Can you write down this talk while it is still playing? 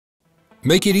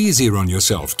Make it easier on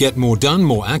yourself, get more done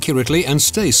more accurately and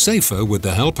stay safer with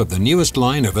the help of the newest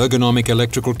line of ergonomic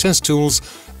electrical test tools,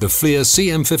 the FLIR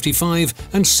CM55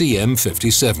 and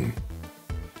CM57.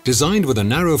 Designed with a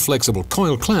narrow flexible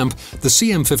coil clamp, the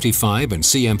CM55 and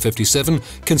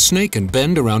CM57 can snake and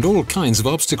bend around all kinds of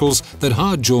obstacles that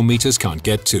hard jaw meters can't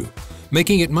get to,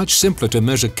 making it much simpler to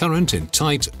measure current in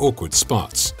tight, awkward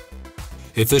spots.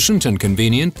 Efficient and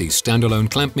convenient, these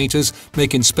standalone clamp meters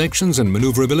make inspections and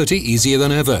maneuverability easier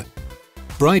than ever.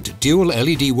 Bright dual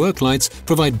LED work lights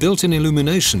provide built-in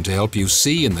illumination to help you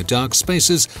see in the dark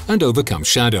spaces and overcome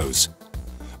shadows.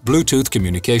 Bluetooth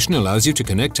communication allows you to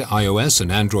connect to iOS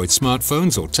and Android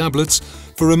smartphones or tablets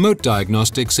for remote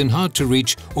diagnostics in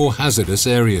hard-to-reach or hazardous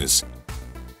areas.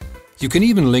 You can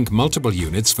even link multiple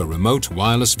units for remote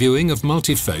wireless viewing of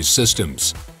multi-phase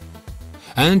systems.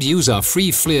 And use our free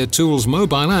FLIR Tools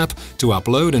mobile app to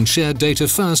upload and share data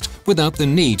fast without the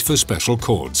need for special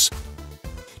cords.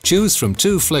 Choose from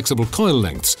two flexible coil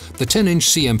lengths, the 10-inch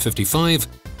CM55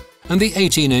 and the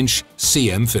 18-inch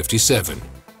CM57.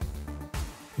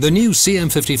 The new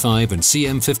CM55 and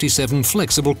CM57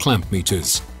 flexible clamp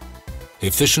meters.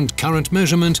 Efficient current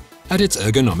measurement at its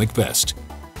ergonomic best.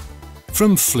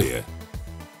 From FLIR.